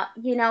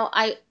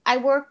 I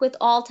work with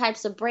all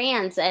types of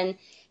brands, and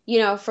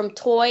from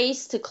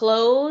toys to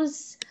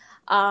clothes.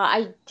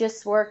 I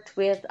just worked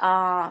with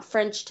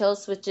French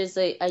Toast, which is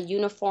a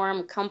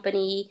uniform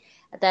company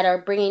that are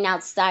bringing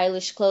out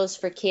stylish clothes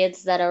for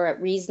kids that are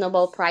at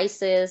reasonable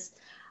prices.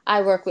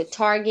 I work with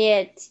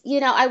Target.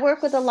 I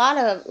work with a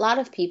lot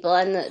of people,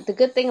 and the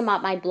good thing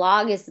about my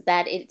blog is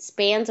that it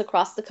spans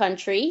across the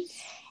country.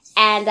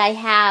 And I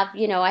have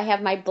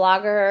my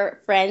blogger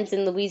friends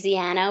in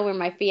Louisiana where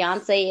my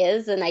fiance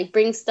is, and I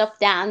bring stuff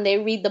down. They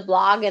read the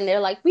blog and they're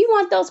like, "We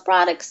want those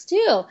products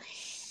too."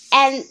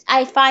 And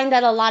I find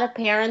that a lot of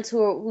parents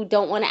who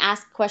don't want to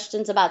ask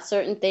questions about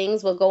certain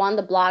things will go on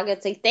the blog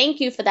and say, "Thank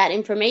you for that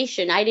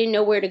information. I didn't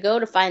know where to go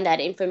to find that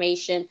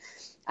information."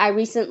 I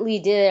recently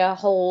did a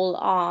whole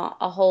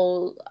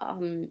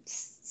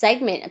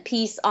segment, a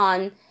piece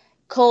on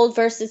cold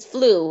versus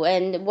flu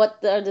and what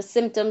are the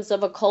symptoms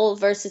of a cold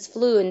versus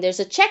flu. And there's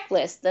a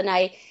checklist, and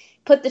I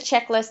put the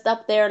checklist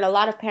up there, and a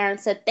lot of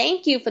parents said,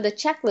 "Thank you for the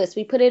checklist.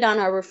 We put it on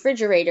our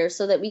refrigerator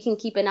so that we can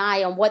keep an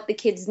eye on what the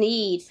kids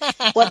need,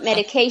 what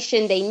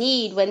medication they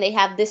need when they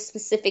have this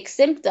specific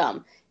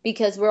symptom."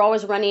 Because we're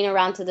always running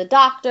around to the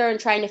doctor and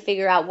trying to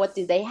figure out what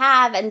do they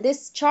have. And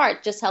this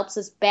chart just helps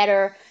us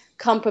better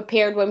come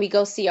prepared when we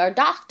go see our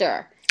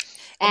doctor.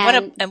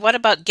 And And what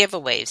about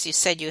giveaways? You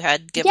said you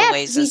had yes,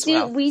 giveaways we as do.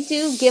 well. We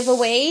do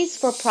giveaways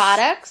for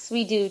products.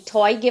 We do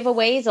toy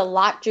giveaways a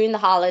lot during the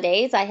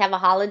holidays. I have a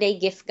holiday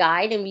gift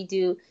guide, and we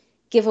do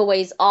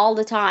giveaways all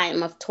the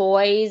time of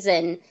toys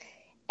and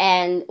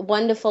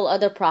wonderful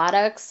other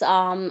products. I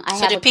So have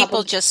do a couple.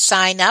 people just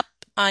sign up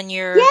on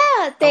your,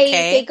 Yeah, they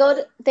okay? go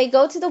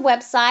to the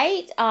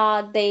website.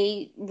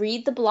 They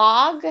read the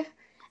blog,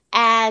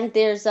 and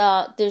there's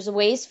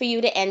ways for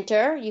you to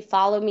enter. You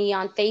follow me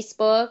on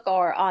Facebook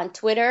or on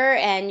Twitter,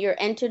 and you're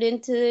entered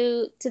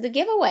into the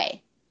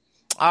giveaway.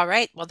 All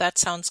right. Well, that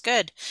sounds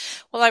good.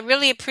 Well, I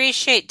really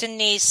appreciate,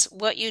 Denise,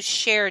 what you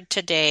shared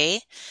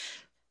today.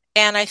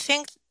 And I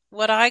think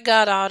what I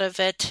got out of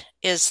it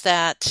is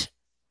that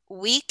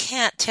we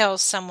can't tell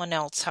someone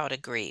else how to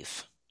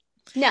grieve.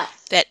 No.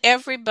 That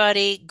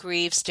everybody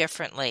grieves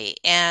differently.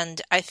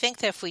 And I think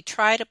that if we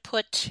try to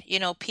put,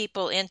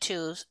 people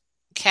into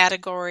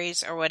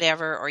categories or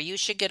whatever, or you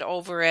should get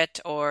over it,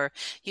 or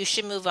you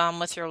should move on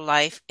with your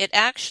life, it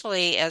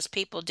actually, as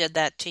people did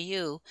that to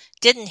you,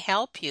 didn't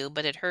help you,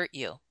 but it hurt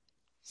you.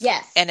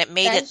 Yes, And it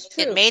made that it is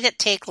it true. made it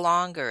take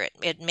longer.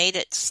 It made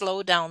it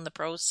slow down the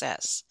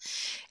process.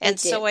 And It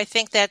so did. I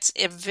think that's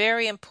a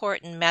very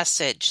important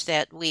message,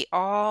 that we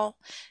all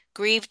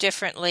grieve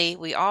differently,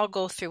 we all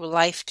go through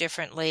life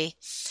differently,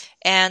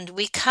 and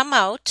we come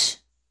out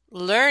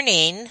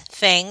learning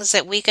things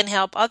that we can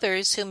help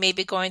others who may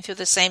be going through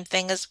the same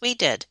thing as we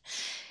did.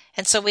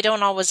 And so we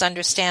don't always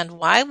understand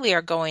why we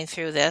are going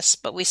through this,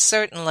 but we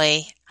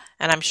certainly,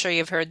 and I'm sure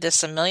you've heard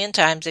this a million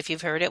times if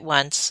you've heard it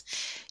once,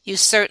 you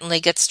certainly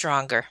get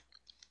stronger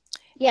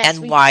Yes,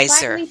 and we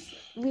wiser.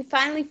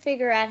 finally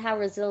figure out how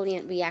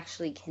resilient we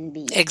actually can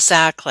be.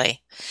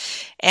 Exactly.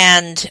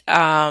 And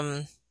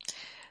now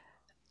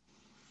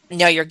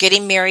you're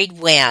getting married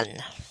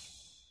when?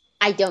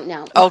 I don't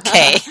know.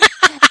 Okay.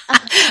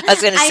 I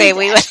was going to say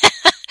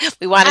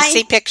we want to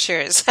see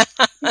pictures.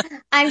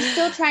 I'm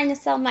still trying to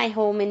sell my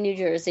home in New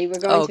Jersey. We're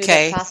going through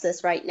that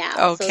process right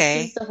now. So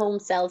since the home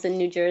sells in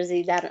New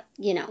Jersey, that'll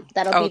be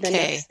the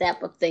next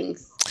step of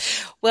things.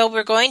 Well,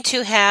 we're going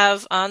to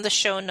have on the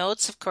show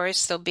notes, of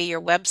course, there'll be your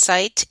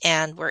website,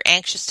 and we're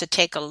anxious to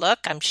take a look.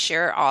 I'm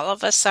sure all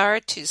of us are,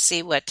 to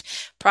see what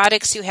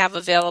products you have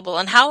available.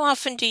 And how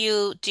often do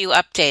you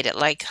update it?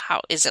 Like,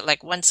 how is it,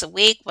 like once a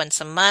week, once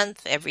a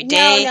month, every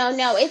day?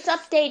 No. It's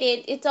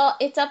updated.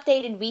 It's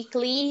updated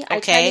weekly.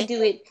 I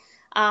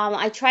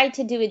try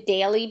to do it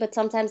daily, but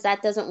sometimes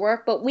that doesn't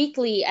work. But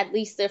weekly, at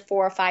least there are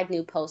 4 or 5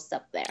 new posts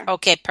up there.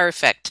 Okay,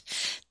 perfect.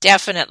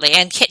 Definitely.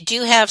 And do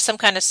you have some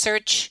kind of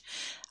search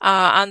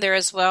on there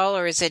as well,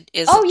 or is it?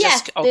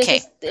 Yes.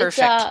 Okay,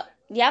 perfect.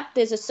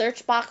 There's a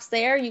search box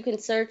there. You can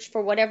search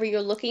for whatever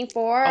you're looking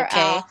for.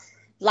 Okay.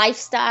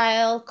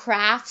 Lifestyle,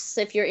 crafts.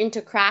 If you're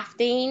into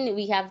crafting,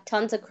 we have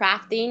tons of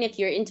crafting. If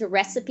you're into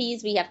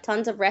recipes, we have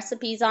tons of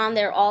recipes on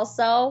there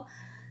also.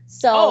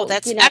 So,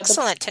 that's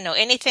excellent to know.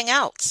 Anything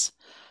else?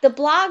 The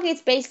blog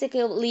is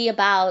basically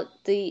about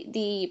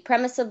the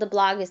premise of the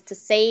blog is to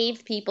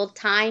save people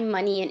time,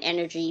 money, and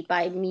energy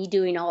by me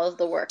doing all of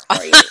the work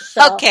for you.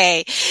 So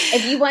okay.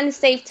 If you want to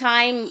save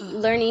time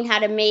learning how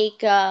to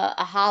make a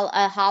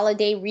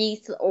holiday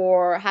wreath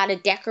or how to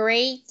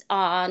decorate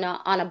on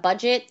a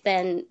budget,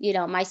 then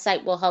my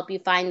site will help you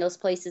find those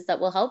places that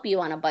will help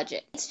you on a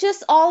budget. It's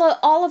just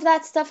all of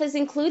that stuff is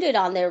included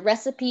on there.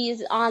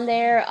 Recipes on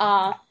there.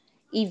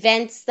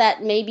 Events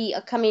that maybe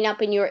are coming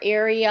up in your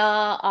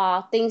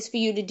area, things for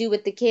you to do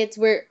with the kids.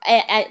 We're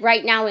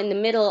right now I'm in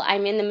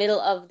the middle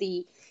of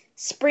the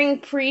spring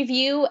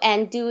preview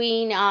and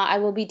I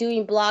will be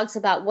doing blogs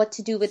about what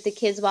to do with the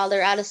kids while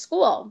they're out of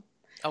school.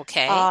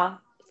 Okay.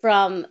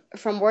 From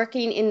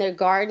working in their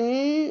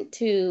garden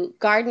to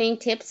gardening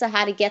tips on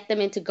how to get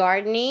them into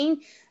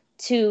gardening,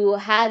 to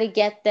how to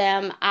get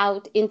them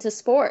out into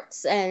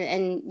sports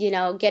and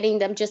getting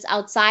them just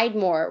outside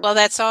more. Well,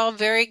 that's all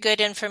very good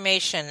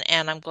information,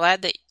 and I'm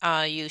glad that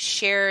you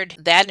shared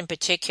that in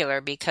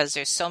particular, because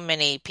there's so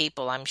many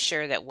people, I'm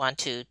sure, that want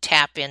to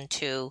tap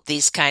into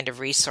these kind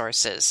of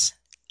resources.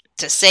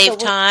 To save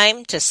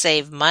time, to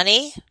save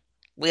money,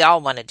 we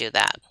all want to do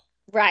that.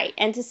 Right,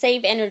 and to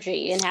save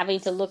energy and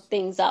having to look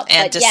things up.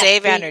 And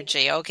save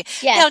energy, okay.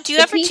 Yes, now, do you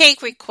ever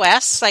take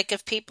requests, like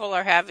if people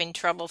are having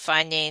trouble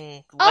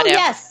finding whatever? Oh,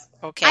 yes.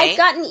 Okay. I've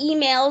gotten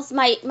emails.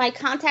 My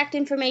contact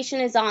information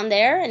is on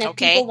there, and if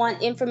people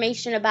want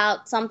information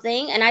about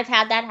something, and I've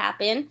had that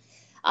happen,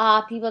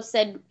 people have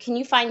said, can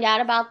you find out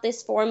about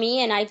this for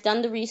me? And I've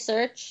done the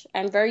research.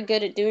 I'm very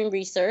good at doing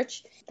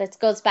research. That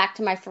goes back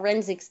to my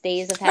forensics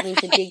days of having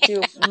to dig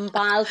through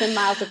miles and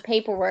miles of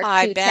paperwork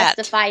to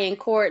testify in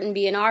court and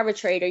be an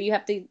arbitrator. You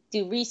have to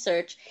do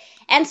research.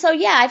 And so,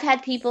 I've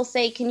had people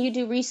say, can you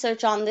do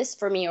research on this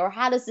for me? Or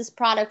how does this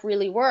product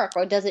really work?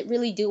 Or does it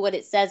really do what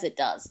it says it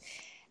does?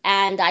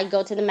 And I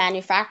go to the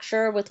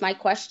manufacturer with my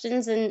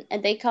questions, and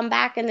they come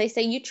back and they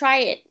say, you try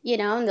it,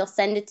 and they'll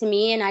send it to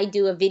me, and I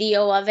do a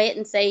video of it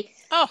and say,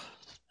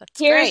 that's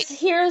great.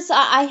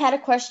 I had a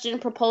question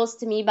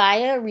proposed to me by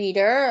a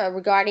reader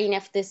regarding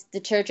if this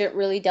detergent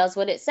really does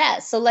what it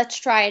says. So let's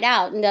try it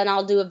out, and then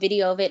I'll do a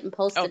video of it and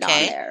post it on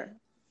there.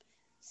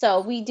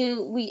 So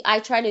I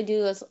try to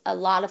do a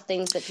lot of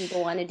things that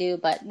people want to do,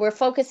 but we're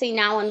focusing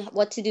now on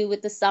what to do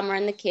with the summer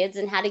and the kids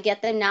and how to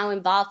get them now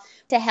involved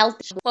to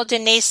help. Well,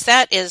 Denise,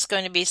 that is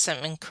going to be some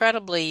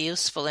incredibly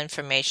useful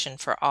information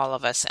for all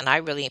of us, and I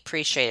really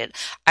appreciate it.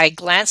 I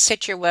glanced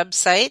at your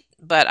website,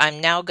 but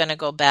I'm now going to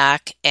go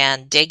back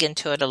and dig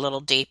into it a little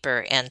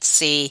deeper and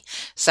see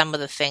some of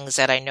the things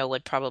that I know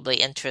would probably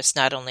interest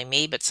not only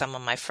me, but some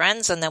of my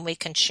friends, and then we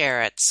can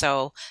share it.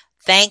 So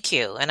thank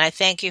you. And I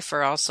thank you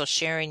for also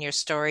sharing your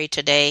story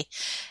today.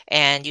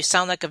 And you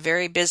sound like a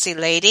very busy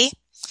lady.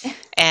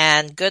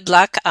 And good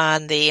luck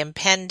on the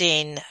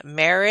impending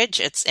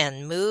marriage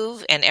and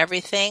move and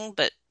everything.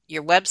 But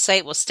your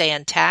website will stay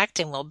intact,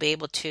 and we'll be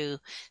able to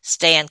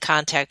stay in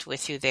contact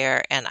with you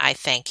there. And I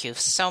thank you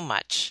so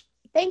much.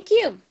 Thank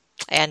you.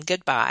 And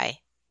goodbye.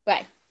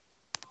 Bye.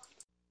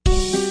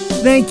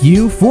 Thank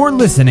you for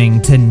listening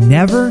to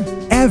Never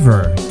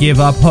Ever Give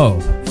Up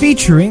Hope,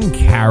 featuring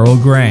Carol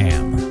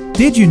Graham.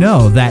 Did you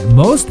know that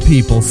most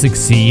people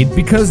succeed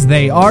because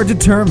they are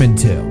determined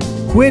to?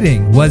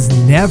 Quitting was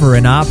never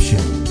an option.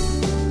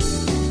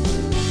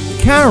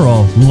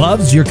 Carol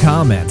loves your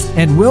comments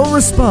and will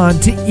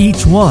respond to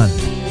each one.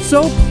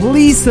 So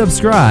please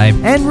subscribe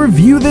and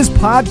review this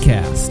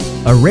podcast.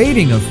 A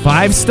rating of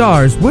 5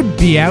 stars would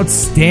be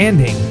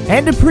outstanding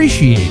and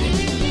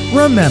appreciated.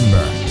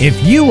 Remember,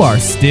 if you are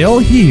still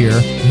here,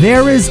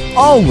 there is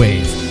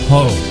always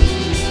hope.